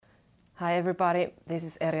Hi everybody, this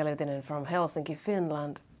is Erja Löytinen from Helsinki,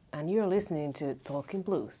 Finland, and you're listening to Talking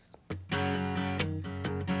Blues.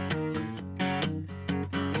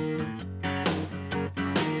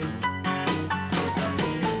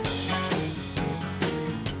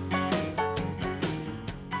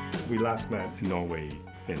 We last met in Norway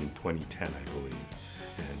in 2010, I believe,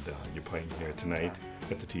 and you're playing here tonight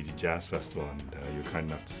at the TD Jazz Festival, and you're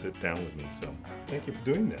kind enough to sit down with me, so thank you for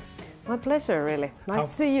doing this. My pleasure, really. Nice to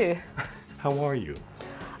see you. How are you?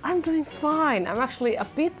 I'm doing fine. I'm actually a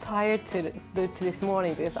bit tired to this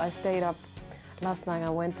morning because I stayed up last night. I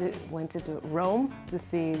went to Rome to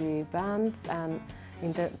see the bands and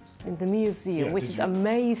in the museum, which is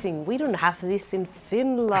amazing. We don't have this in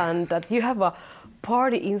Finland, that you have a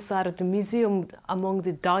party inside of the museum among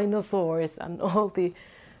the dinosaurs and all the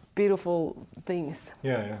beautiful things.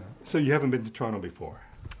 Yeah. So you haven't been to Toronto before?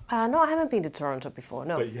 No, I haven't been to Toronto before,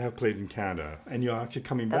 no. But you have played in Canada, and you're actually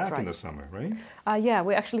coming back in the summer, right? Yeah,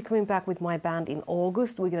 we're actually coming back with my band in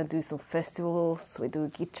August. We're going to do some festivals. We do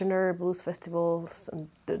Kitchener Blues Festivals, and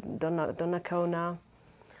Donnacona,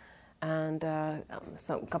 and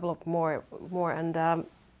some couple of more, and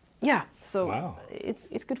yeah. So wow.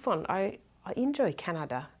 It's good fun. I enjoy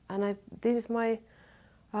Canada, and this is my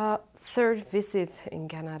third visit in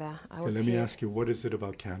Canada. Let me ask you, what is it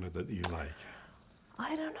about Canada that you like?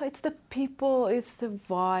 I don't know. It's the people. It's the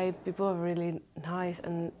vibe. People are really nice,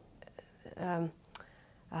 and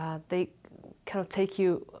they kind of take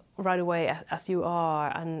you right away as you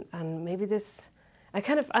are. And maybe this, I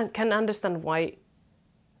can understand why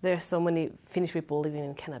there's so many Finnish people living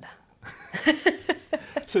in Canada.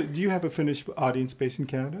 So, do you have a Finnish audience based in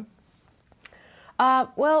Canada?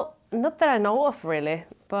 Well, not that I know of really,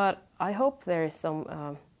 but I hope there is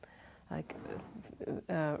some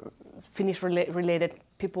Finnish related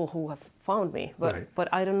people who have found me, but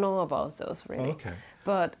I don't know about those really. Oh, okay.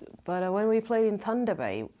 But when we played in Thunder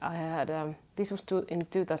Bay, I had this was in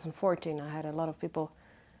 2014. I had a lot of people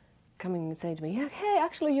coming and saying to me, "Yeah, hey,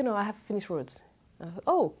 actually, I have Finnish roots." I thought,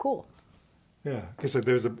 oh, cool. Yeah, because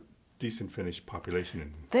there's a decent Finnish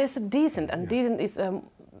population. There's a decent, and decent is a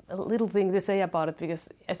little thing to say about it because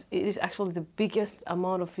it is actually the biggest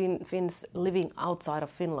amount of Finns living outside of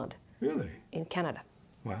Finland. Really? In Canada.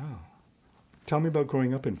 Wow. Tell me about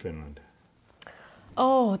growing up in Finland.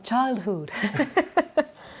 Oh, childhood.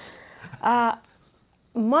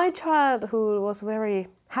 My childhood was very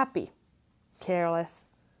happy, careless,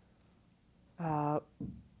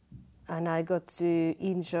 and I got to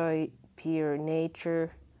enjoy pure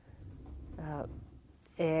nature,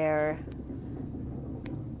 air.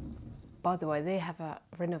 By the way, they have a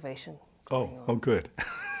renovation going on. Oh, good.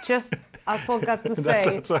 Just, I forgot to say.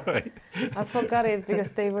 That's all right. I forgot it because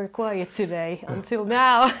they were quiet today until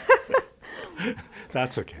now.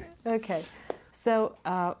 That's okay. Okay. So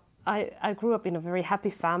I grew up in a very happy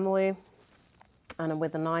family and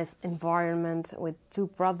with a nice environment with two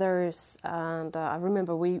brothers. And I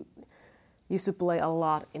remember we used to play a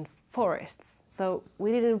lot in forests. So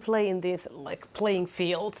we didn't play in these playing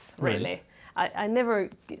fields, really. Right. I never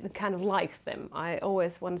kind of liked them. I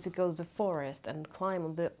always wanted to go to the forest and climb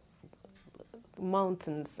on the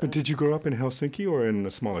mountains. But did you grow up in Helsinki or in a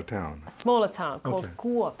smaller town? A smaller town called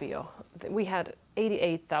Kuopio. We had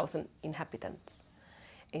 88,000 inhabitants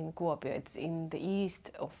in Kuopio. It's in the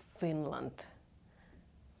east of Finland,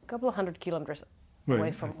 a couple of 100 kilometers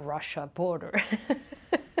away from Russia border.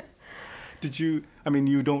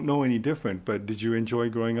 You don't know any different, but did you enjoy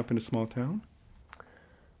growing up in a small town?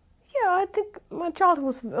 Yeah, I think my childhood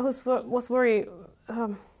was very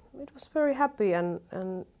it was very happy and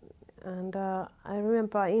I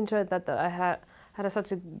remember I enjoyed that I had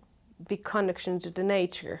such a big connection to the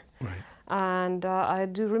nature. Right. And I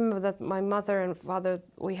do remember that my mother and father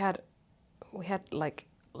we had like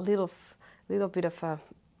little bit of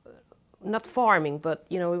not farming, but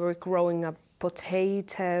we were growing up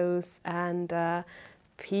potatoes and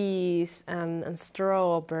peas and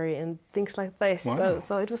strawberry and things like this. Wow.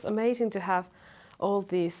 So it was amazing to have all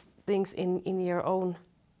these things in your own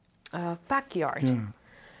backyard.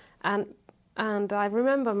 Yeah. And I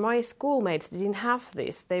remember my schoolmates didn't have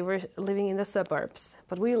this. They were living in the suburbs,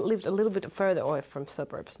 but we lived a little bit further away from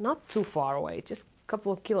suburbs, not too far away, just a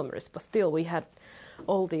couple of kilometers. But still, we had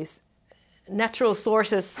all these natural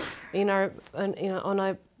sources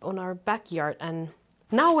on our backyard. And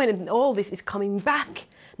now when all this is coming back,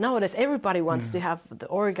 nowadays everybody wants to have the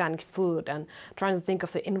organic food and trying to think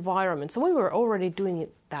of the environment. So we were already doing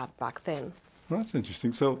that back then. Well, that's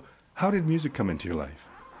interesting. So how did music come into your life?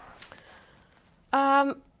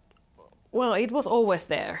 Well, it was always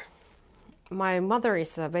there. My mother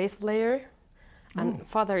is a bass player, And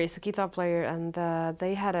father is a guitar player, and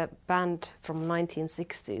they had a band from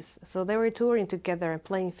 1960s. So they were touring together and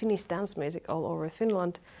playing Finnish dance music all over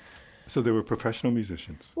Finland. So they were professional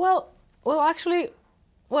musicians? Well, actually,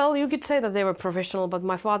 you could say that they were professional, but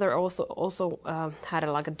my father also had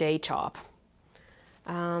like a day job.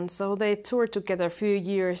 And so they toured together a few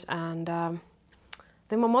years, and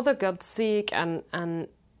then my mother got sick, and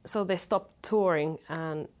so they stopped touring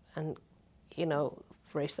and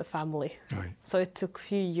raised a family. Right. So it took a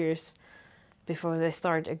few years before they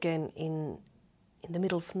started again in the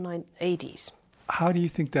middle of the 80s. How do you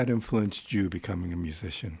think that influenced you becoming a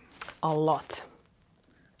musician? A lot.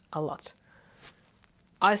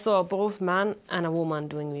 I saw both man and a woman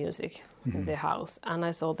doing music in the house, and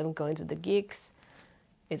I saw them going to the gigs.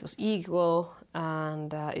 It was equal,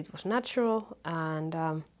 and it was natural,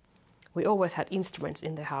 and we always had instruments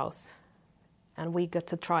in the house. And we got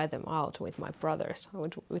to try them out with my brothers,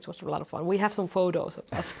 which was a lot of fun. We have some photos of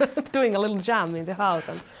us doing a little jam in the house.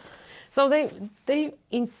 And so they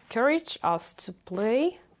encouraged us to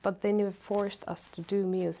play, but they never forced us to do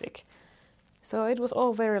music. So it was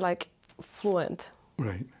all very fluent.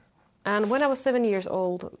 Right. And when I was 7 years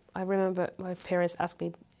old, I remember my parents asked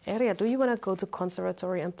me, Erja, do you want to go to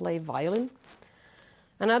conservatory and play violin?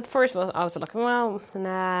 And at first I was like, well,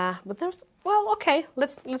 nah. But then okay,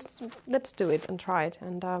 let's do it and try it.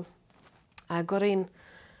 And I got in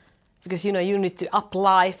because you need to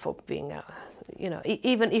apply for being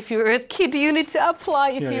even if you're a kid, you need to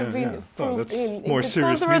apply if you've been approved in more the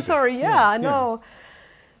serious conservatory. music. Yeah, I know.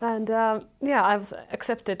 And I was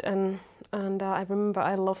accepted, and I remember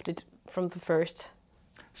I loved it from the first.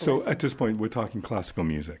 So at this point, we're talking classical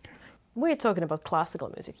music. We're talking about classical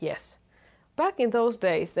music, yes. Back in those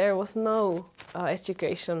days, there was no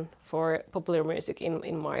education for popular music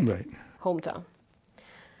in my hometown.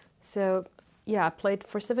 So, I played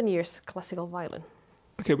for 7 years classical violin.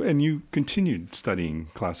 Okay, and you continued studying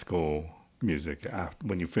classical music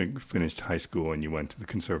when you finished high school and you went to the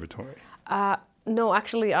conservatory? No,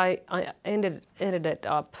 actually, I ended it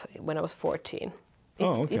up when I was 14.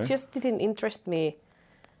 It just didn't interest me,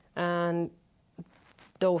 and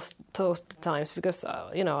those times because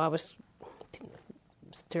I was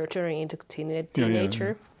turning into teenager.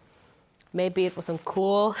 Yeah. Maybe it wasn't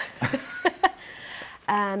cool,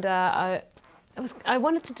 and I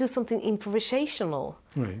wanted to do something improvisational.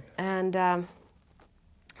 Right. And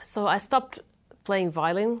so I stopped playing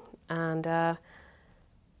violin, and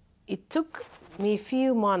it took me a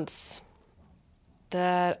few months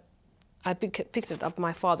that I picked up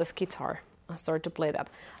my father's guitar and started to play that.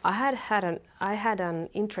 I had an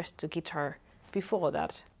interest to guitar before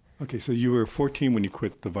that. Okay, so you were 14 when you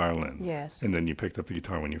quit the violin. Yes. And then you picked up the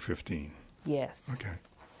guitar when you were 15. Yes. Okay.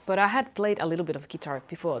 But I had played a little bit of guitar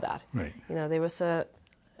before that. Right. There was a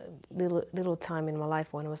little time in my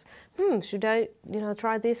life when I was, should I,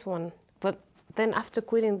 try this one? But then after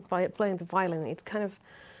quitting playing the violin, it kind of,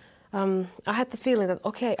 I had the feeling that,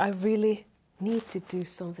 okay, I really need to do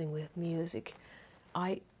something with music.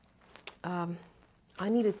 I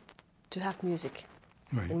needed to have music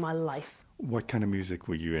in my life. What kind of music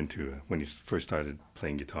were you into when you first started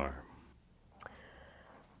playing guitar?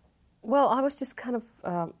 Well, I was just kind of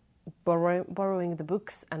borrowing the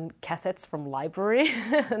books and cassettes from library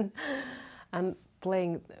and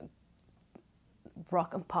playing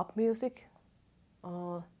rock and pop music,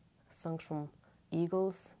 songs from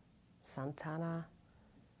Eagles, Santana,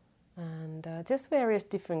 and just various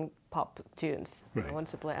different pop tunes. Right. I wanted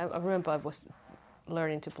to play. I remember I was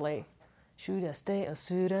learning to play Should I Stay or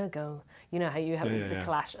Should I Go? You know how you have the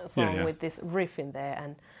Clash song with this riff in there,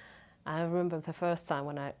 and I remember the first time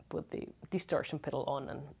when I put the distortion pedal on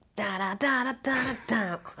and da da da da da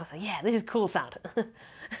da. I was like, yeah, this is cool sound,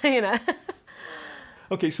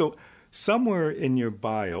 Okay, so somewhere in your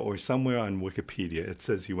bio or somewhere on Wikipedia, it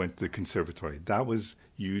says you went to the conservatory. That was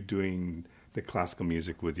you doing the classical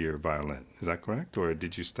music with your violin. Is that correct? Or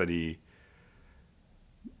did you study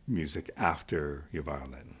music after your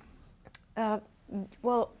violin?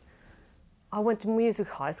 Well, I went to music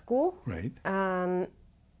high school. Right. And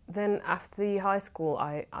then after the high school,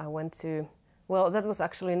 I went to, well, that was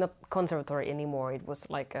actually not conservatory anymore. It was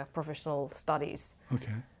like professional studies.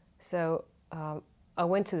 Okay. So I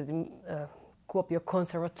went to the Kuopio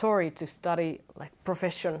Conservatory to study like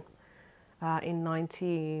profession in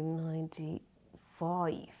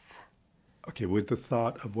 1995. Okay, with the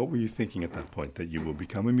thought of what were you thinking at that point? That you will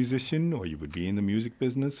become a musician or you would be in the music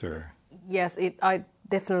business or? Yes, I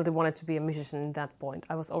definitely wanted to be a musician at that point.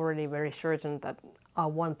 I was already very certain that I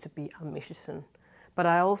want to be a musician. But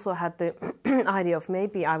I also had the idea of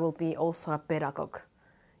maybe I will be also a pedagogue.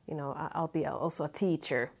 I'll be also a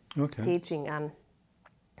teacher, teaching and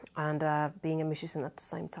and being a musician at the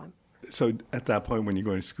same time. So at that point when you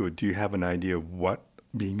go to school, do you have an idea of what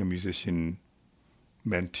being a musician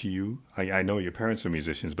meant to you? I know your parents are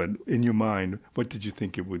musicians, but in your mind, what did you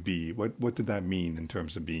think it would be? What did that mean in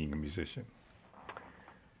terms of being a musician?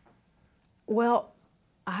 Well,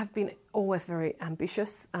 I have been always very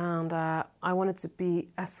ambitious, and I wanted to be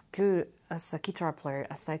as good as a guitar player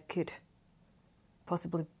as I could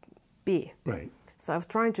possibly be. Right. So I was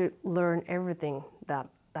trying to learn everything that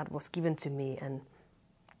was given to me, and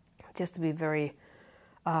just to be very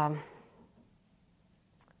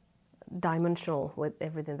dimensional with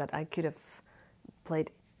everything, that I could have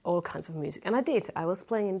played all kinds of music. And I did. I was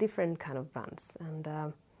playing in different kind of bands. And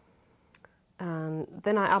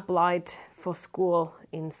then I applied for school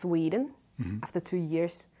in Sweden after 2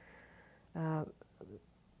 years. I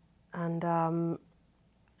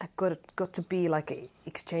got to be like an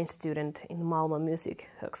exchange student in Malmö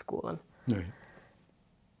Musikhögskolan. Right.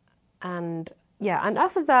 And and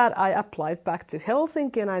after that I applied back to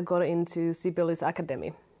Helsinki, and I got into Sibelius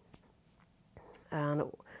Academy. And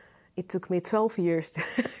it took me 12 years to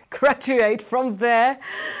graduate from there.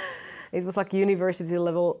 It was like university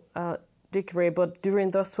level degree, but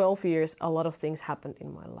during those 12 years, a lot of things happened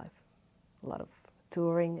in my life. A lot of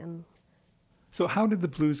touring and... So how did the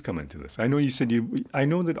blues come into this? I know you said I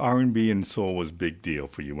know that R&B and soul was a big deal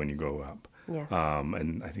for you when you grew up. Yeah.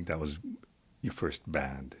 And I think that was your first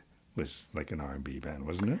band, was like an R&B band,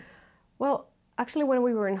 wasn't it? Well, actually, when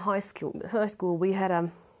we were in high school, we had a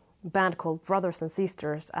band called Brothers and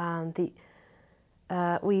Sisters, and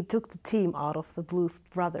we took the team out of the Blues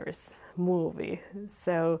Brothers movie.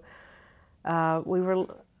 So we were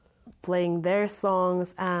playing their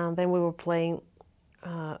songs, and then we were playing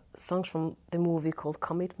songs from the movie called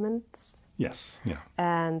Commitments. Yes, yeah.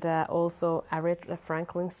 And also Aretha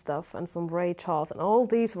Franklin stuff and some Ray Charles, and all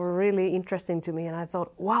these were really interesting to me. And I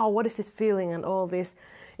thought, wow, what is this feeling and all this?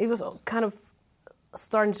 It was kind of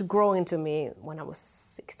starting to grow into me when I was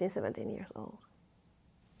 16, 17 years old.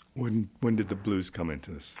 When did the blues come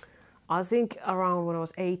into this? I think around when I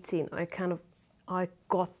was 18, I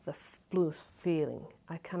got the blues feeling.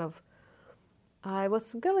 I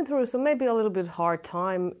was going through maybe a little bit hard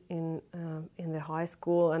time in the high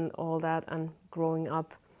school and all that, and growing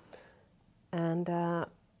up, and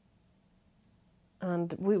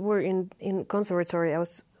we were in conservatory. I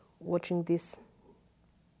was watching this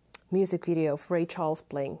music video of Ray Charles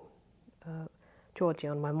playing Georgia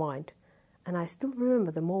on my mind, and I still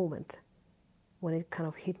remember the moment when it kind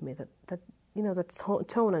of hit me that that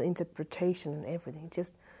tone and interpretation and everything.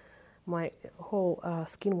 Just my whole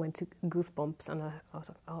skin went to goosebumps, and I was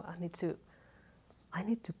like, oh, I need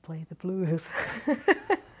to play the blues.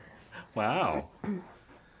 Wow.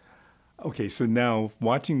 Okay, so now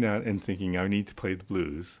watching that and thinking I need to play the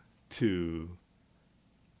blues to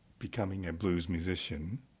becoming a blues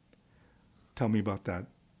musician, tell me about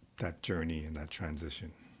that journey and that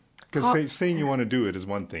transition. Because saying you want to do it is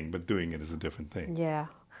one thing, but doing it is a different thing. Yeah.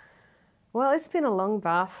 Well, it's been a long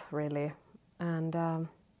path, really. And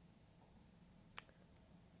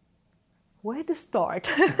where to start?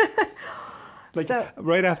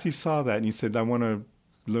 Right after you saw that and you said, I want to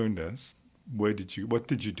learn this, what did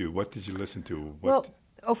you do? What did you listen to? Well,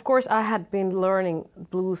 of course, I had been learning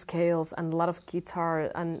blues scales and a lot of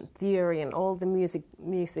guitar and theory and all the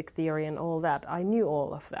music theory and all that. I knew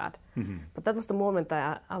all of that. Mm-hmm. But that was the moment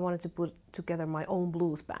that I wanted to put together my own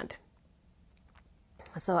blues band.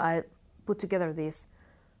 So I put together these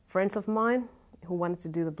friends of mine who wanted to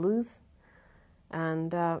do the blues.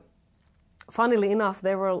 And funnily enough,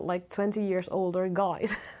 they were like 20 years older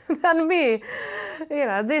guys than me.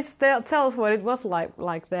 This tells what it was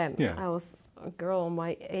like then. Yeah. I was a girl in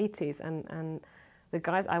my 80s, and the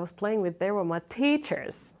guys I was playing with, they were my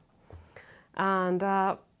teachers. And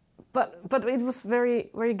but it was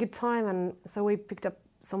very, very good time, and so we picked up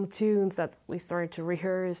some tunes that we started to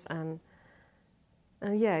rehearse, and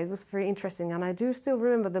yeah, it was very interesting. And I do still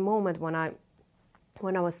remember the moment when I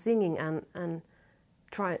was singing and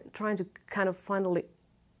trying to kind of finally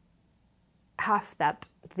have that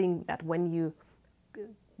thing that when you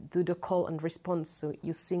do the call and response, so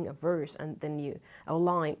you sing a verse and then you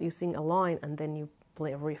sing a line and then you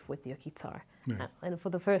play a riff with your guitar. Yeah. And for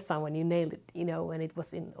the first time when you nailed it, when it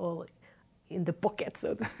was in the pocket,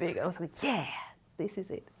 so to speak, I was like, yeah, this is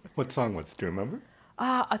it. What song was it? Do you remember?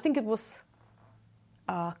 I think it was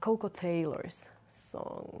Coco Taylor's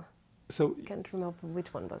song. So I can't remember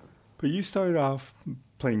which one, but you started off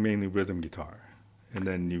playing mainly rhythm guitar, and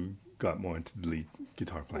then you got more into the lead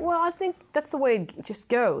guitar playing. Well, I think that's the way it just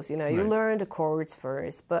goes. You Right. learn the chords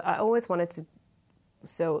first, but I always wanted to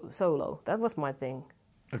solo. That was my thing.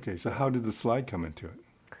 Okay, so how did the slide come into it?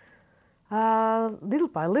 Little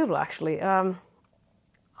by little, actually.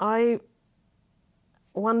 I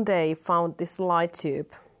one day found this light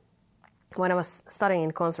tube when I was studying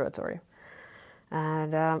in conservatory,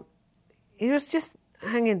 and it was just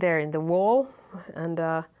hanging there in the wall, and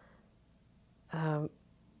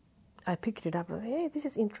I picked it up. Hey, this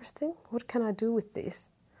is interesting. What can I do with this?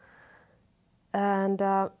 And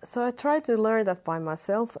so I tried to learn that by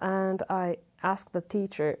myself, and I asked the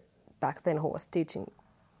teacher back then who was teaching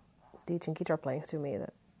guitar playing to me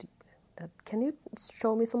that can you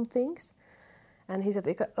show me some things? And he said,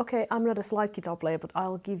 okay, I'm not a slide guitar player, but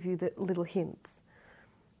I'll give you the little hints.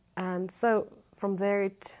 And so from there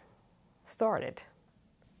it started.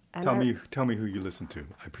 And tell me who you listen to.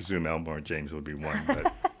 I presume Elmore James would be one,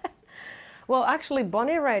 but well, actually,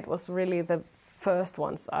 Bonnie Raitt was really the first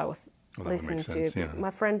ones I was listening to. Yeah.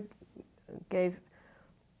 My friend gave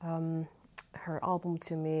her album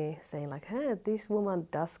to me, saying like, "Hey, this woman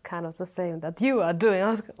does kind of the same that you are doing." I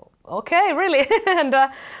was like, okay, really, and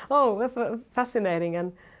fascinating,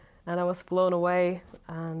 and I was blown away,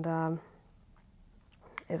 and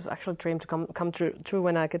it was actually a dream to come true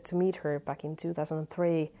when I get to meet her back in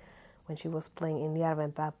 2003, when she was playing in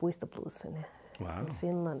Järvenpää Puistoblues in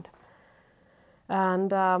Finland,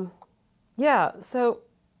 and so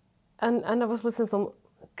and I was listening to some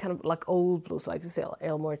kind of like old blues, like this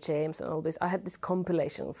Elmore James and all this. I had this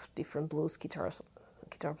compilation of different blues guitar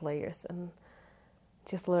players, and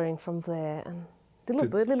just learning from there, and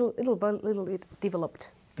little by little it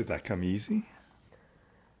developed. Did that come easy?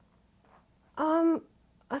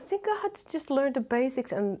 I think I had to just learn the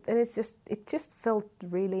basics, and it just felt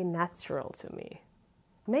really natural to me.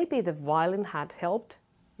 Maybe the violin had helped,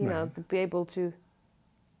 you know, to be able to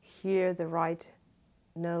hear the right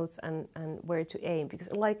notes and where to aim,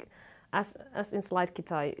 because like as in slide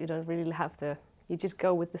guitar, you don't really have you just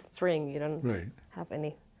go with the string. You don't have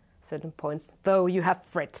any certain points, though you have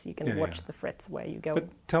frets. You can watch the frets where you go. But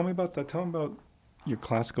tell me about that. Tell me about your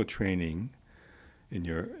classical training in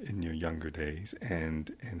your younger days,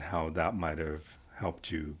 and how that might have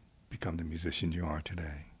helped you become the musician you are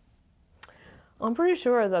today. I'm pretty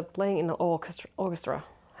sure that playing in an orchestra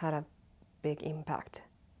had a big impact.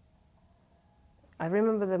 I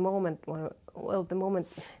remember the moment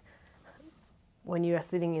when you are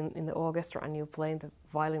sitting in the orchestra and you're playing the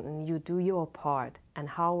violin and you do your part, and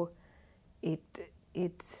how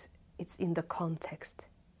it's in the context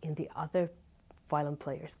in the other violin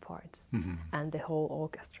players' parts and the whole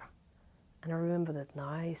orchestra. And I remember that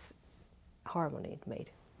nice harmony it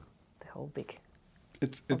made, the whole big.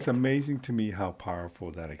 It's amazing to me how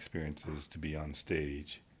powerful that experience is, to be on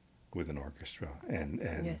stage with an orchestra, and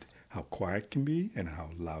how quiet it can be, and how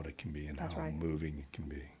loud it can be, and how moving it can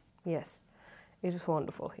be. Yes, it was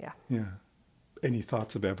wonderful. Yeah. Yeah. Any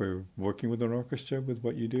thoughts of ever working with an orchestra with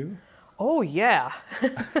what you do? Oh yeah,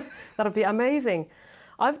 that'd be amazing.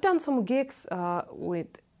 I've done some gigs with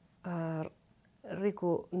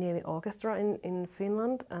Riku Niemi Orchestra in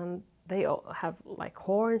Finland, and they have like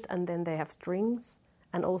horns, and then they have strings,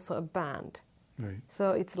 and also a band. Right.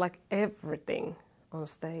 So it's like everything on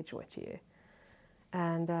stage with you.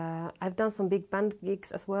 And I've done some big band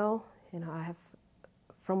gigs as well. You know, I have,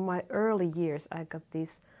 from my early years, I got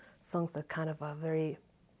these songs that kind of are very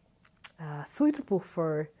suitable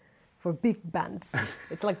for big bands.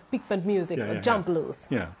 It's like big band music, jump blues,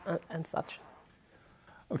 and such.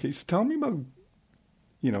 Okay, so tell me about,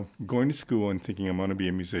 going to school and thinking I'm going to be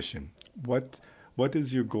a musician. What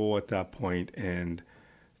is your goal at that point, and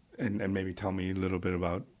maybe tell me a little bit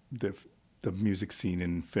about the music scene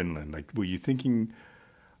in Finland. Like, were you thinking,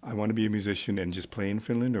 I want to be a musician and just play in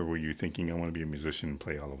Finland, or were you thinking, I want to be a musician and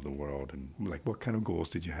play all over the world? And like, what kind of goals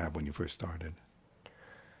did you have when you first started?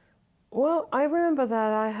 Well, I remember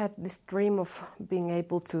that I had this dream of being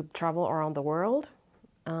able to travel around the world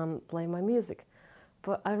and play my music.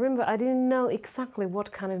 But I remember I didn't know exactly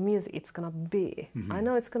what kind of music it's going to be. Mm-hmm. I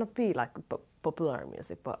know it's going to be like popular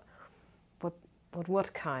music, but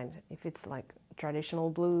what kind? If it's like traditional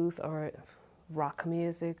blues or rock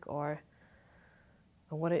music or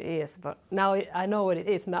what it is. But now I know what it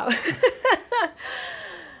is now.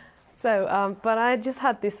 So, but I just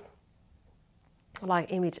had this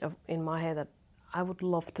like image in my head that I would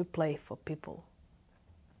love to play for people,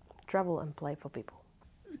 travel and play for people.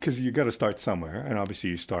 Because you got to start somewhere, and obviously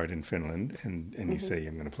you start in Finland, and you say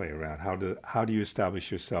I'm going to play around. How do you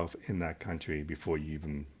establish yourself in that country before you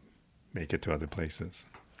even make it to other places?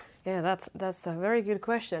 Yeah, that's a very good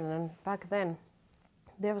question. And back then,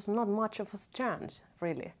 there was not much of a chance,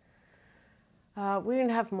 really. We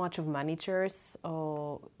didn't have much of managers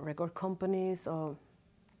or record companies or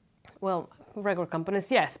Well, record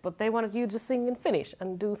companies, yes, but they wanted you to sing in Finnish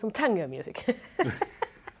and do some tango music.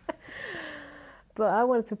 But I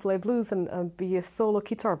wanted to play blues and be a solo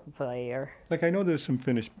guitar player. Like, I know there's some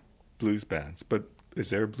Finnish blues bands, but is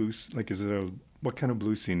there blues? Like, what kind of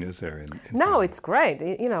blues scene is there in No, Finland? it's great.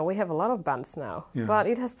 We have a lot of bands now, Yeah. but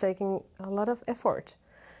it has taken a lot of effort.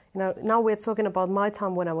 Now we're talking about my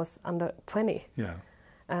time when I was under 20. Yeah.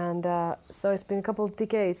 And so it's been a couple of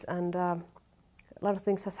decades, and a lot of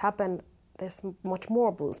things has happened. There's much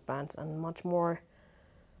more blues bands and much more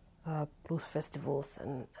blues festivals,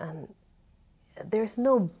 and there's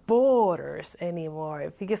no borders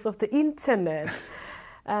anymore because of the internet.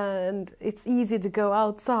 And it's easy to go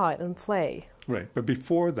outside and play. Right. But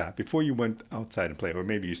before that, before you went outside and play, or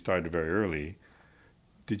maybe you started very early,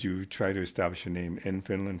 did you try to establish your name in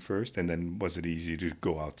Finland first? And then was it easy to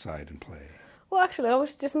go outside and play? Well, actually, I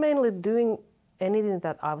was just mainly doing anything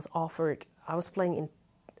that I was offered. I was playing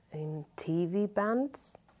in TV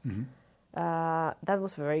bands. Mm-hmm. That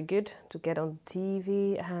was very good to get on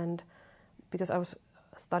TV, and because I was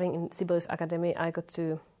studying in Sibelius Academy, I got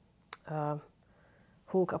to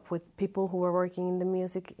hook up with people who were working in the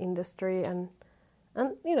music industry and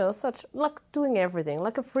such, like doing everything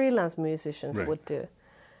like a freelance musicians Right. would do.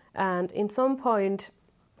 And in some point,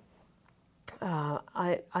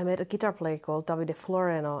 I met a guitar player called Davide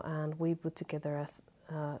Floreno, and we put together as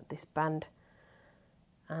this band,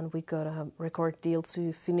 and we got a record deal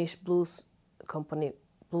to Finnish blues company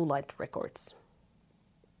Blue Light Records.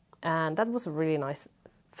 And that was a really nice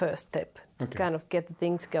first step to kind of get the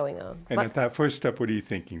things going on. And at that first step, what are you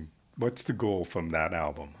thinking? What's the goal from that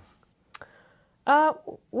album?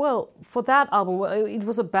 Well, for that album, it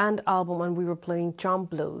was a band album, and we were playing jump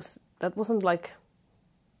blues. That wasn't like...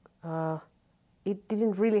 it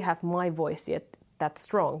didn't really have my voice yet that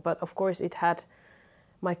strong, but of course it had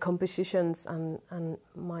my compositions and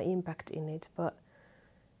my impact in it. But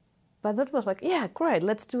that was like, yeah, great,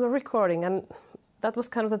 let's do a recording. And that was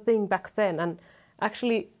kind of the thing back then. And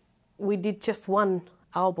actually, we did just one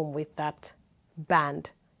album with that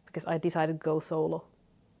band because I decided to go solo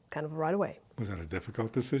kind of right away. Was that a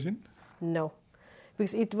difficult decision? No,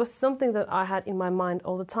 because it was something that I had in my mind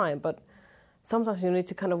all the time, but sometimes you need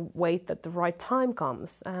to kind of wait that the right time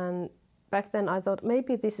comes. And back then I thought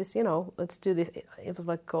maybe this is, let's do this. It was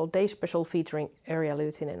like called Day Special featuring Erja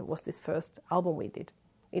Lyytinen was this first album we did.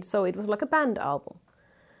 So it was like a band album.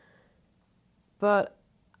 But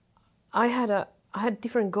I had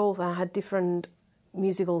different goals. I had different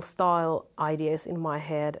musical style ideas in my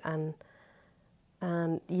head, and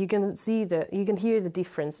you can hear the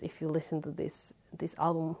difference if you listen to this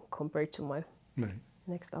album compared to my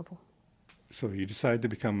next album. So you decided to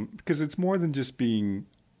become, because it's more than just being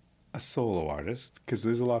a solo artist, because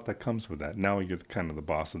there's a lot that comes with that. Now you're kind of the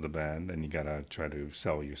boss of the band, and you gotta try to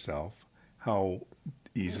sell yourself. How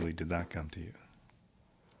easily did that come to you?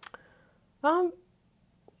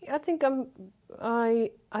 I think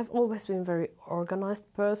I've always been a very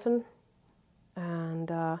organized person,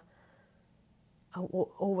 and I've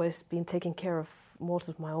always been taking care of most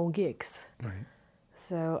of my own gigs. Right.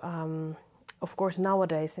 So, of course,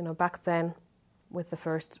 nowadays, back then, with the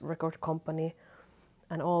first record company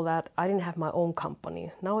and all that, I didn't have my own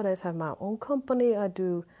company. Nowadays, I have my own company. I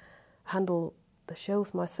do handle the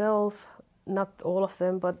shows myself. Not all of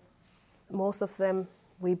them, but most of them.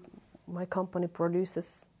 My company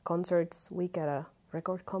produces concerts. We get a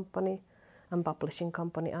record company and publishing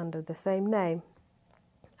company under the same name.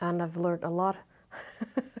 And I've learned a lot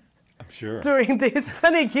I'm sure. during these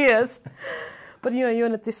 20 years. But you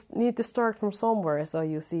need to start from somewhere, so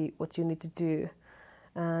you see what you need to do.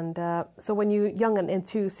 And so when you're young and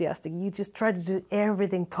enthusiastic, you just try to do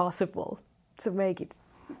everything possible to make it.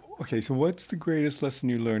 Okay, so what's the greatest lesson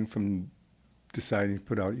you learned from deciding to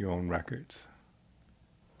put out your own records?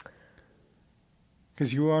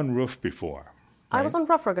 Because you were on Rough before. Right? I was on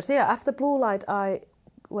Rough Records, yeah. After Blue Light, I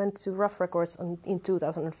went to Rough Records in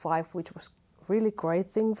 2005, which was a really great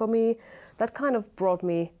thing for me. That kind of brought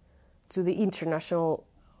me to the international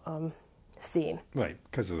scene. Right,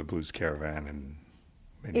 because of the Blues Caravan and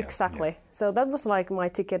Exactly. Yeah. So that was like my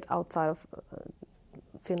ticket outside of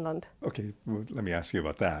Finland. Okay, well, let me ask you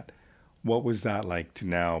about that. What was that like to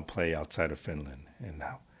now play outside of Finland? And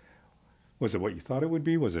now, was it what you thought it would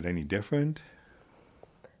be? Was it any different?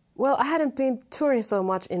 Well, I hadn't been touring so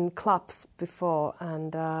much in clubs before,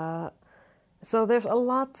 and so there's a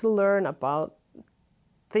lot to learn about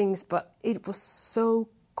things, but it was so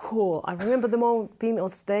cool. I remember the moment being on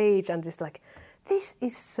stage and just like, this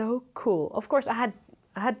is so cool. Of course, I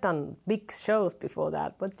had done big shows before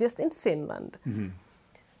that, but just in Finland. Mm-hmm.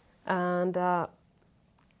 And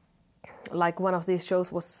like one of these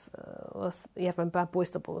shows was Järvenpään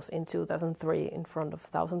Puistoblues in 2003 in front of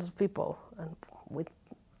thousands of people, and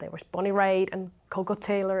there was Bonnie Raitt and Coco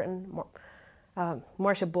Taylor and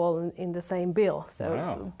Marcia Ball in the same bill. So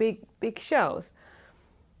wow. big shows.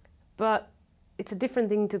 But it's a different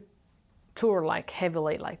thing to tour like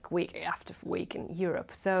heavily, like week after week in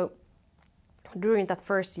Europe. So during that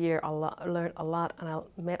first year, I learned a lot, and I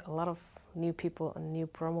met a lot of new people and new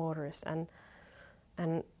promoters.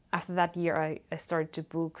 And after that year, I started to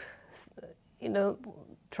book,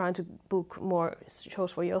 trying to book more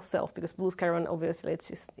shows for yourself, because Blues Caravan, obviously,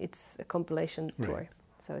 it's a compilation tour, right.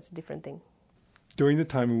 So it's a different thing. During the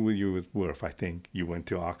time when you were with Wurf, I think you went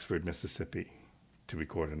to Oxford, Mississippi to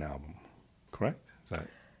record an album, correct? Is that...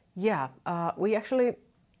 Yeah, we actually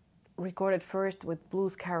recorded first with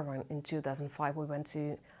Blues Caravan in 2005. We went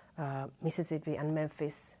to Mississippi and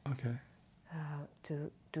Memphis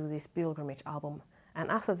to do this pilgrimage album.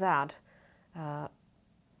 And after that,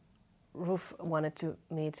 Ruf wanted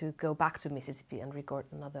me to go back to Mississippi and record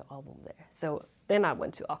another album there. So then I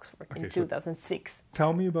went to Oxford in 2006.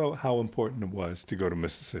 Tell me about how important it was to go to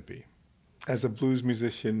Mississippi. As a blues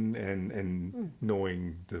musician and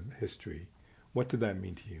knowing the history, what did that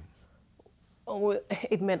mean to you? Oh,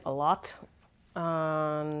 it meant a lot.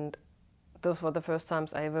 And those were the first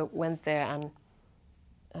times I ever went there.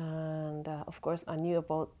 And of course, I knew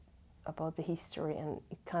about the history, and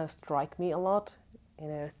it kind of struck me a lot.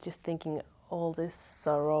 Just thinking all this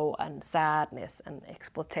sorrow and sadness and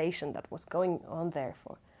exploitation that was going on there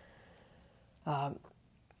for a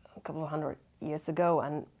couple of 100 years ago,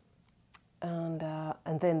 and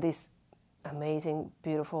then this amazing,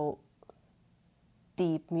 beautiful,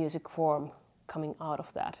 deep music form coming out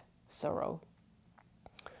of that sorrow.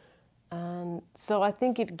 And so I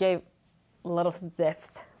think it gave a lot of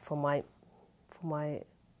depth for my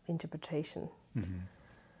interpretation. Mm-hmm.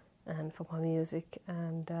 And for my music.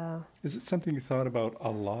 And is it something you thought about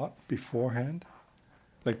a lot beforehand?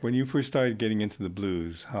 Like when you first started getting into the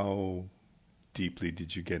blues, how deeply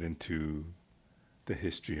did you get into the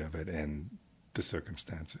history of it and the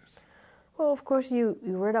circumstances? Well, of course, you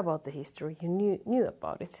read about the history, you knew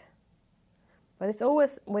about it. But it's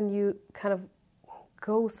always when you kind of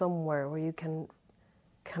go somewhere where you can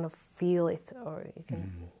kind of feel it, or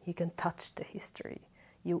you can touch the history.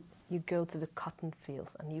 You go to the cotton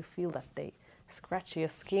fields and you feel that they scratch your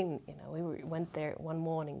skin. We went there one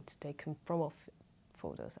morning to take some promo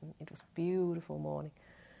photos, and it was a beautiful morning.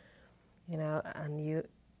 And you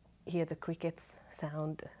hear the crickets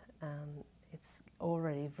sound, and it's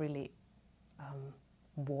already really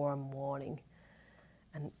warm morning,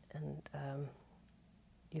 and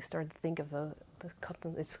you start to think of the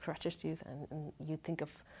cotton. It scratches you, and you think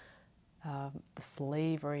of the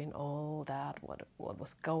slavery and all that, what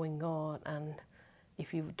was going on, and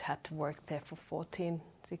if you would had to work there for 14,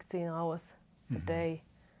 16 hours a day,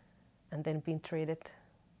 and then being treated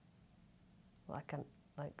like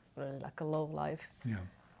a low life. Yeah.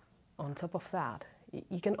 On top of that,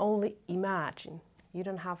 you can only imagine. You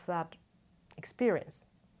don't have that experience.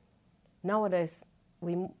 Nowadays,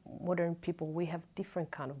 we modern people, we have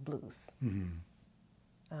different kind of blues,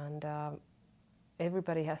 and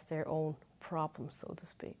everybody has their own problems, so to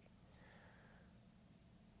speak.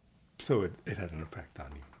 So it had an effect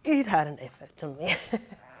on you? It had an effect on me.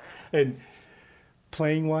 And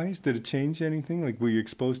playing-wise, did it change anything? Like, were you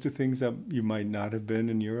exposed to things that you might not have been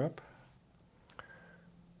in Europe?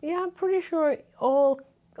 Yeah, I'm pretty sure all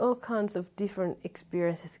kinds of different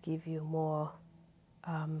experiences give you more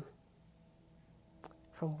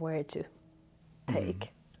from where to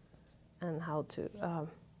take and how to...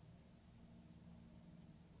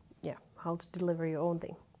 how to deliver your own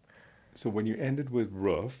thing. So when you ended with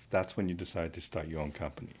Ruf, that's when you decided to start your own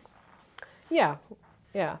company? Yeah.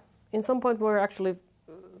 In some point we were actually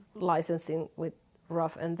licensing with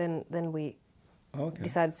Ruf, and then we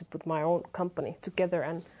decided to put my own company together.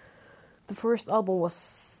 And the first album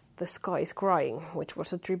was The Sky is Crying, which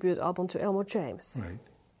was a tribute album to Elmore James. Right.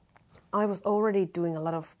 I was already doing a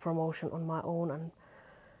lot of promotion on my own and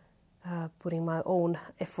putting my own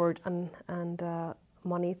effort and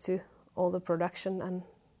money to all the production and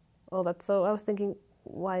all that. So I was thinking,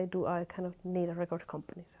 why do I kind of need a record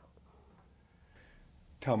company? So.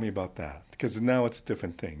 Tell me about that, because now it's a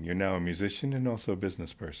different thing. You're now a musician and also a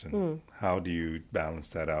business person. How do you balance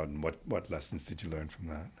that out, and what lessons did you learn from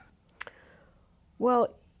that?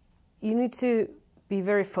 Well, you need to be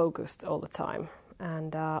very focused all the time.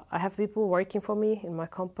 And I have people working for me in my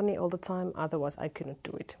company all the time, otherwise I couldn't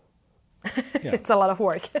do it. Yeah. It's a lot of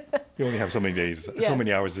work. You only have so many days, so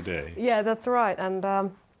many hours a day. Yeah, that's right. And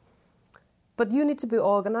but you need to be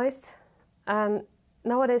organized, and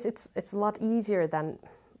nowadays it's a lot easier than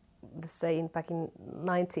say back in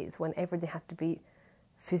 90s when everything had to be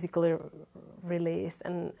physically released,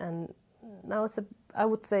 and now I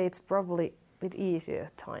would say it's probably a bit easier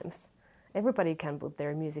at times. Everybody can put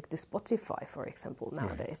their music to Spotify, for example,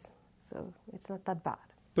 nowadays. Right. So it's not that bad.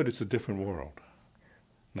 But it's a different world.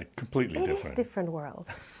 Like completely different. It is a different world.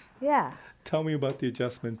 Yeah. Tell me about the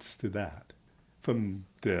adjustments to that. From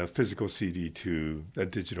the physical CD to a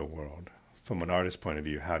digital world. From an artist's point of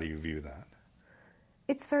view, how do you view that?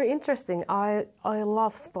 It's very interesting. I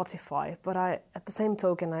love Spotify, but at the same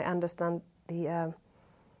token, I understand the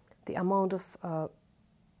amount of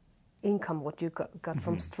income what you got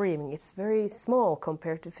from streaming. It's very small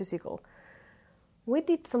compared to physical. We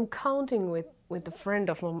did some counting with a friend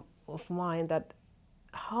of mine that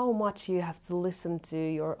how much you have to listen to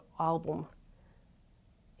your album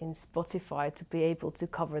in Spotify to be able to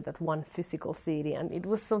cover that one physical CD, and it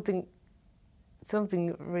was something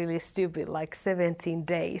really stupid, like 17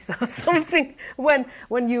 days or something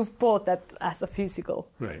when you've bought that as a physical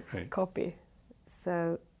copy.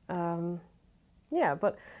 So yeah,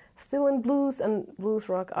 but still in blues and blues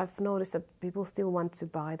rock, I've noticed that people still want to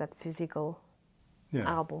buy that physical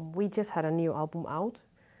album. We just had a new album out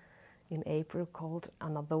in April called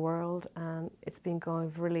Another World, and it's been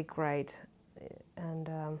going really great.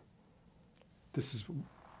 And this is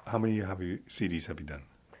how many CDs have you done?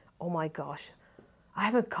 Oh my gosh, I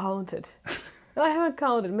haven't counted.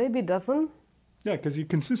 Maybe a dozen. Yeah, because you're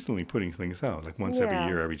consistently putting things out, like once every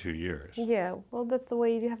year, every 2 years. Yeah, well, that's the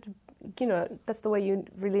way you have to, that's the way you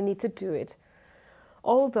really need to do it.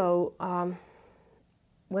 Although,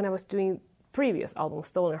 when I was doing previous album,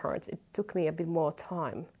 Stolen Hearts, it took me a bit more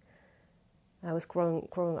time. I was growing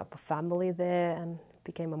up a family there and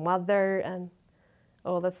became a mother and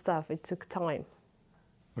all that stuff. It took time.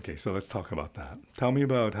 Okay, so let's talk about that. Tell me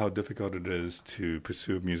about how difficult it is to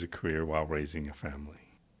pursue a music career while raising a family.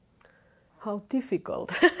 How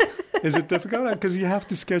difficult? Is it difficult? Because you have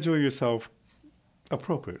to schedule yourself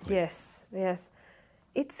appropriately. Yes.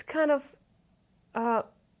 It's kind of a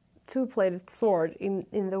two-bladed sword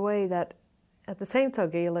in the way that at the same time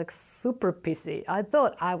you're like super busy. I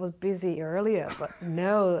thought I was busy earlier, but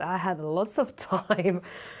no, I had lots of time.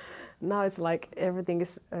 Now it's like everything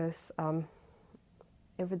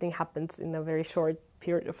everything happens in a very short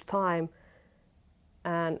period of time.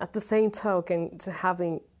 And at the same token, to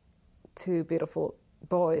having two beautiful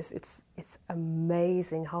boys, it's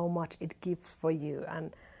amazing how much it gives for you.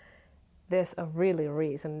 And there's a really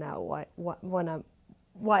reason now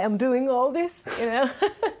why I'm doing all this,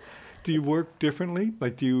 Do you work differently?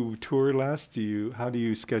 Like, do you tour less? How do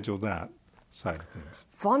you schedule that side of things?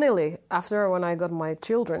 Funnily, after when I got my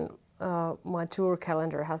children, my tour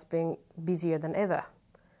calendar has been busier than ever.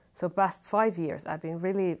 So past 5 years, I've been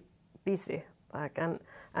really busy. And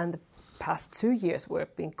the past 2 years were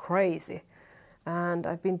been crazy. And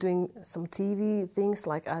I've been doing some TV things,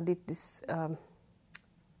 like I did this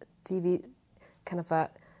TV kind of a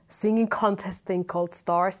singing contest thing called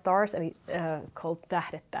Stars, and called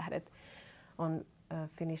Tähdet on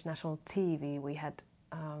Finnish national TV. We had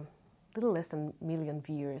little less than 1 million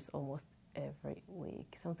viewers almost every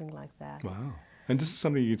week, something like that. Wow. And this is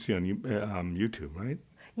something you can see on YouTube, right?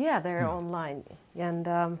 Yeah, they're online. And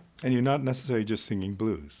you're not necessarily just singing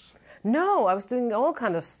blues. No, I was doing all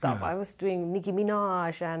kind of stuff. Yeah. I was doing Nicki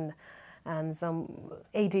Minaj and some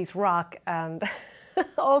 80s rock and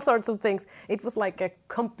all sorts of things. It was like a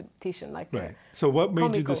competition. So what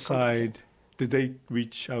made you decide? Did they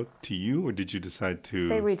reach out to you, or did you decide to?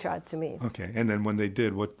 They reached out to me. Okay, and then when they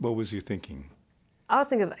did, what was you thinking? I was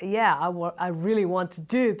thinking, I really want to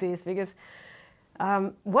do this, because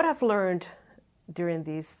what I've learned during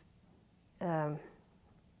these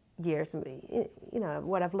years,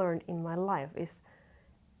 what I've learned in my life is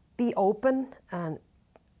be open and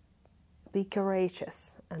be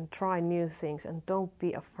courageous and try new things, and don't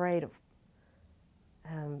be afraid of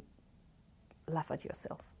laugh at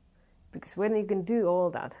yourself. Because when you can do all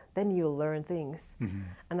that, then you'll learn things. Mm-hmm.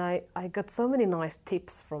 And I got so many nice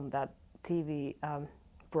tips from that TV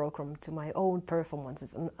program to my own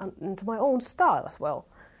performances and to my own style as well.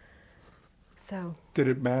 So. Did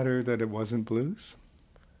it matter that it wasn't blues?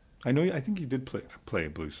 I think you did play a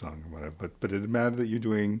blues song or whatever, but did it matter that you're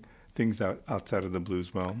doing things outside of the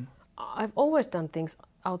blues realm? I've always done things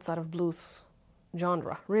outside of blues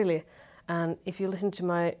genre, really. And if you listen to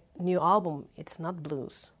my new album, it's not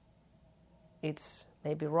blues. It's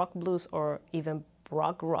maybe rock blues or even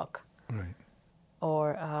rock. Right.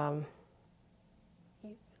 Or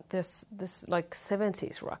there's this like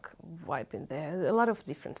 70s rock vibe in there. A lot of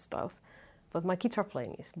different styles. But my guitar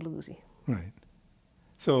playing is bluesy. Right.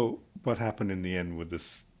 So what happened in the end with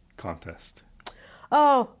this contest?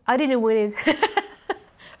 Oh, I didn't win it,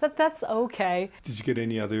 but that's okay. Did you get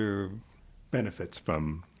any other benefits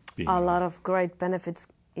from being A lot of great benefits.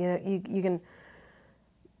 You know, you can.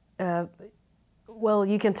 Well,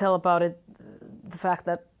 you can tell about it. The fact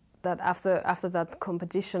that after that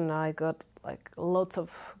competition, I got like lots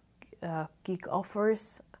of gig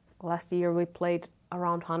offers. Last year we played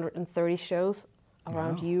around 130 shows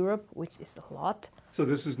around Wow. Europe, which is a lot. So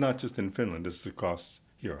this is not just in Finland, this is across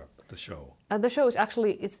Europe, the show. The show is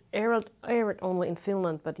actually it's aired only in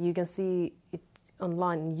Finland, but you can see it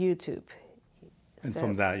online on YouTube. And So-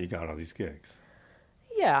 from that you got all these gigs.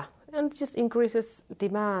 Yeah, and it just increases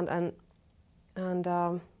demand, and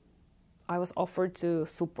I was offered to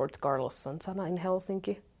support Carlos Santana in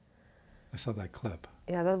Helsinki. I saw that clip.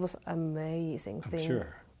 Yeah, that was amazing I'm thing. sure.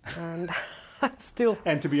 And I'm still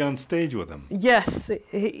And to be on stage with him. yes,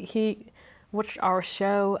 he watched our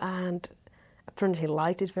show and apparently he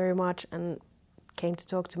liked it very much and came to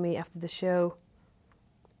talk to me after the show,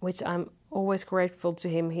 which I'm always grateful to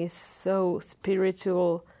him. He's so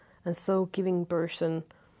spiritual and so giving person.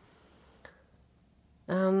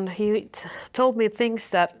 And he told me things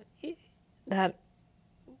that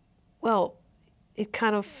well, it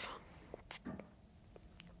kind of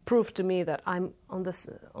proved to me that I'm on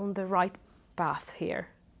the right path here,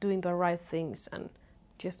 doing the right things and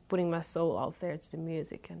just putting my soul out there to the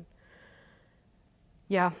music. And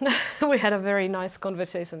yeah, we had a very nice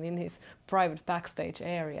conversation in his private backstage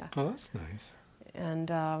area. Oh, that's nice. And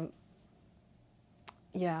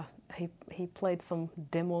yeah, he played some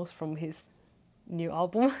demos from his new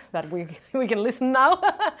album that we can listen now.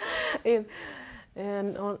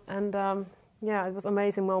 Yeah, it was an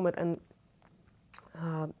amazing moment. And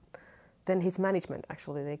then his management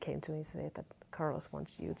actually they came to me and said that Carlos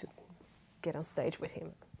wants you to get on stage with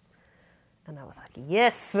him. And I was like,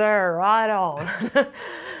 yes, sir, right on.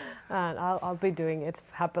 And I'll be doing it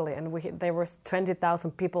happily. And there was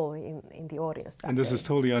 20,000 people in the audience that And this day. is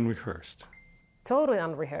totally unrehearsed. Totally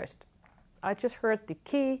unrehearsed. I just heard the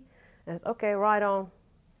key and said, okay, right on,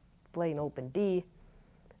 play an open D.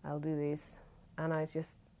 I'll do this. And I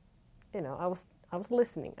just, I was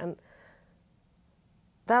listening. And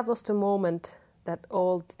that was the moment that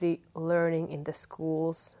all the learning in the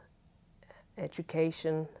schools,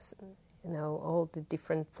 education, all the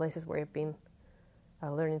different places where I've been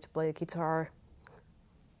learning to play the guitar,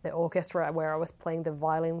 the orchestra where I was playing the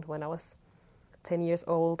violin when I was 10 years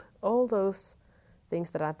old, all those things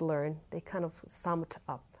that I'd learned, they kind of summed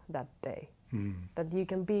up that day. That you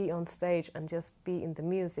can be on stage and just be in the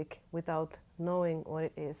music without knowing what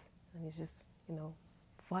it is, and you just,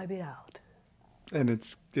 vibe it out. And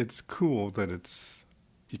it's cool that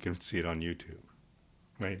you can see it on YouTube,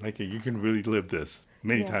 right? Like you can really live this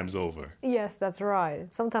many Yeah. times over. Yes, that's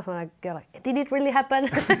right. Sometimes when I get like, did it really happen?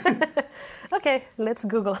 Okay, let's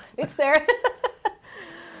Google. It's there.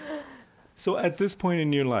 So at this point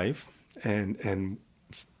in your life, and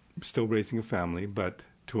still raising a family, but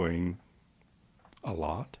touring a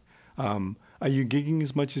lot, are you gigging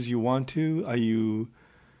as much as you want to?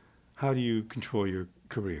 How do you control your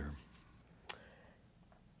career?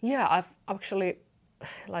 Yeah, I've actually,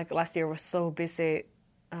 like last year was so busy.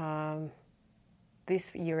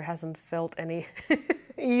 This year hasn't felt any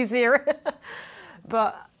easier.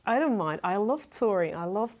 But I don't mind. I love touring. I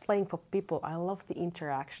love playing for people. I love the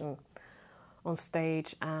interaction on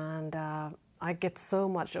stage. And I get so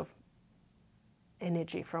much of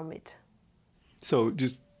energy from it. So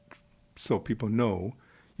just so people know,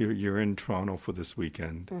 you're in Toronto for this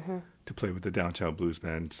weekend to play with the Downchild Blues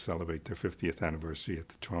Band, celebrate their 50th anniversary at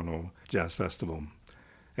the Toronto Jazz Festival.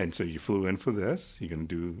 And so you flew in for this. You're going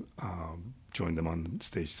to join them on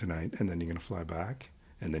stage tonight, and then you're going to fly back.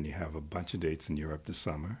 And then you have a bunch of dates in Europe this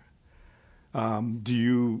summer. Do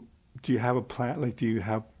you have a plan? Like, do you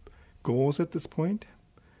have goals at this point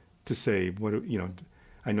to say,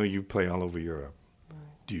 I know you play all over Europe. Right.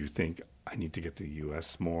 Do you think I need to get to the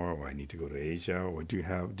U.S. more, or I need to go to Asia, or do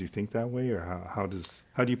you think that way, or how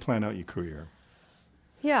do you plan out your career?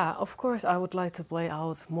 Yeah, of course I would like to play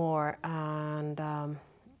out more, and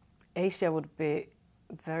Asia would be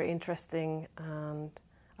very interesting. And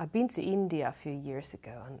I've been to India a few years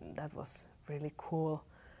ago, and that was really cool,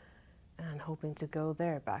 and hoping to go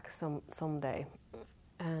there back someday.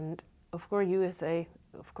 And of course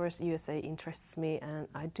USA interests me, and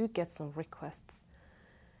I do get some requests.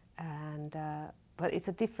 And but it's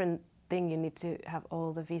a different thing. You need to have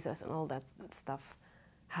all the visas and all that stuff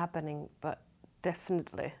happening. But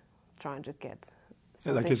definitely trying to get.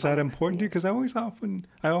 Like, is that important to you? Because I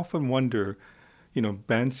often wonder,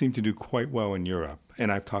 bands seem to do quite well in Europe,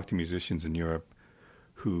 and I've talked to musicians in Europe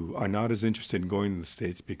who are not as interested in going to the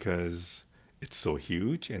States because it's so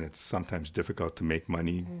huge and it's sometimes difficult to make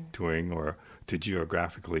money touring or to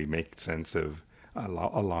geographically make sense of a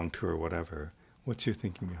long tour or whatever. What's your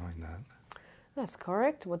thinking behind that? That's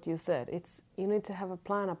correct what you said. You need to have a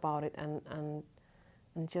plan about it and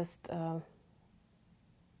just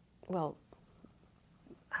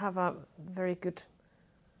have a very good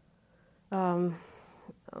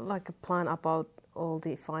like a plan about all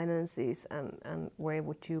the finances and where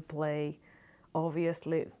would you play.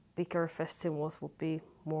 Obviously, bigger festivals would be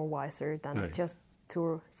more wiser than just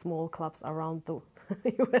tour small clubs around the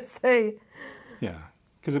USA. Yeah,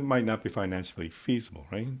 because it might not be financially feasible,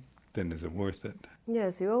 right? Then is it worth it?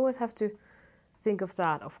 Yes, you always have to think of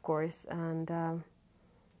that, of course, and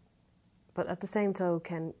but at the same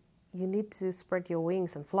token, you need to spread your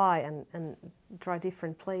wings and fly and try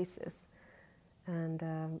different places. And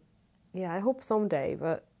I hope someday,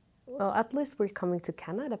 but well, at least we're coming to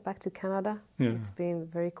Canada, back to Canada. Yeah. It's been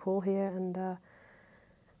very cool here, and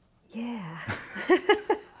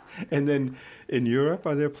And then in Europe,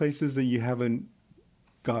 are there places that you haven't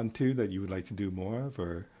gone to that you would like to do more of,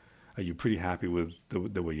 or are you pretty happy with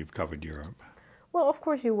the way you've covered Europe? Well, of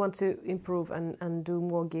course you want to improve and do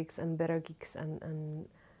more gigs and better gigs and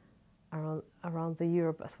around the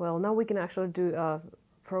Europe as well. Now we can actually do a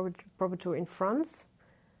proper tour in France,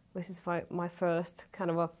 which is my first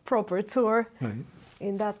kind of a proper tour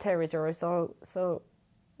in that territory. So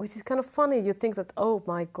which is kind of funny. You think that, oh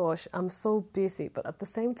my gosh, I'm so busy, but at the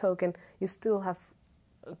same token, you still have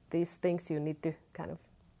these things you need to kind of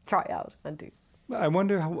try out and do. I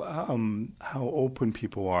wonder how open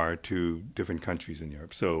people are to different countries in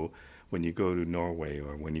Europe. So when you go to Norway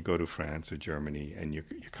or when you go to France or Germany and you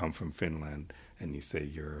come from Finland and you say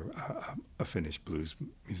you're a Finnish blues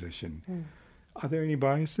musician, are there any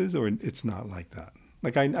biases or it's not like that?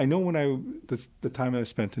 Like I know when the time I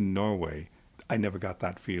spent in Norway, I never got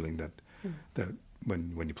that feeling that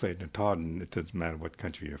when you play at Notodden, it doesn't matter what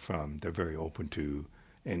country you're from, they're very open to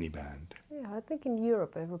any band. Yeah, I think in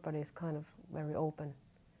Europe everybody is kind of very open.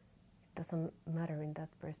 It doesn't matter in that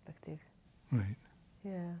perspective. Right.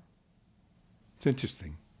 Yeah. It's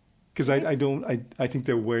interesting. Because I think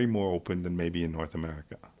they're way more open than maybe in North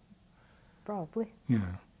America. Probably.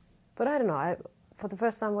 Yeah. But I don't know. For the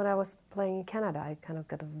first time when I was playing in Canada, I kind of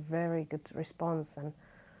got a very good response.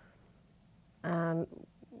 And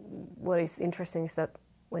what is interesting is that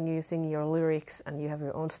when you sing your lyrics and you have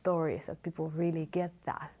your own stories, that people really get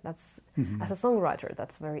that. That's as a songwriter,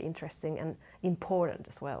 that's very interesting and important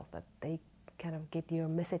as well. That they kind of get your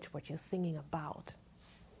message, what you're singing about.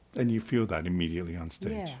 And you feel that immediately on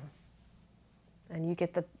stage. Yeah. And you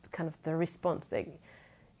get that kind of the response.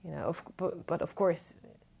 But of course,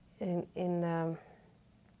 in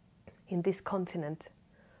this continent,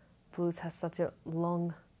 blues has such a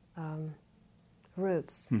long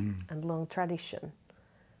roots and long tradition.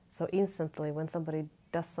 So instantly, when somebody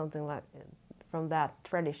does something like from that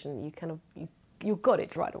tradition, you kind of you got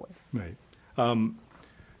it right away. Right.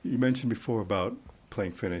 You mentioned before about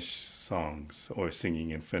playing Finnish songs or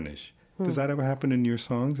singing in Finnish. Does that ever happen in your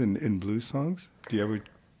songs, in blues songs? Do you ever?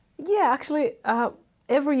 Yeah, actually,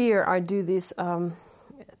 every year I do this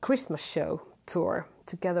Christmas show tour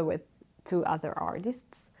together with 2 other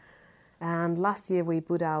artists. And last year we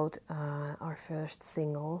put out our first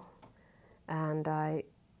single, and I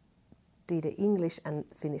did an English and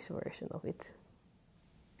Finnish version of it.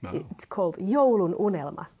 No. It's called Joulun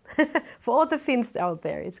Unelma. For all the Finns out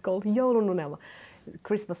there, it's called Joulun Unelma.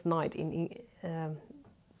 Christmas Night,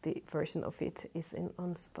 the version of it is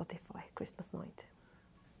on Spotify, Christmas Night.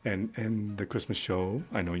 And the Christmas show,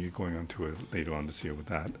 I know you're going on to it later on this year with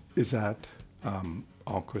that. Is that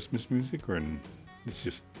all Christmas music, or it's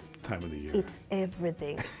just time of the year? It's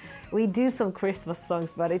everything. We do some Christmas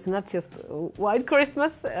songs, but it's not just white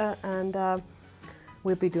Christmas. And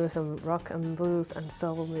we'll be doing some rock and blues and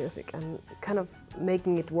soul music and kind of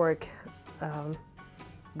making it work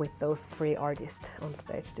with those 3 artists on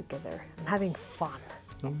stage together and having fun.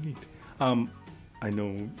 Oh, neat. I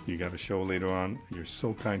know you got a show later on. You're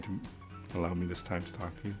so kind to allow me this time to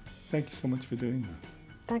talk to you. Thank you so much for doing this.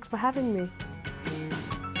 Thanks for having me.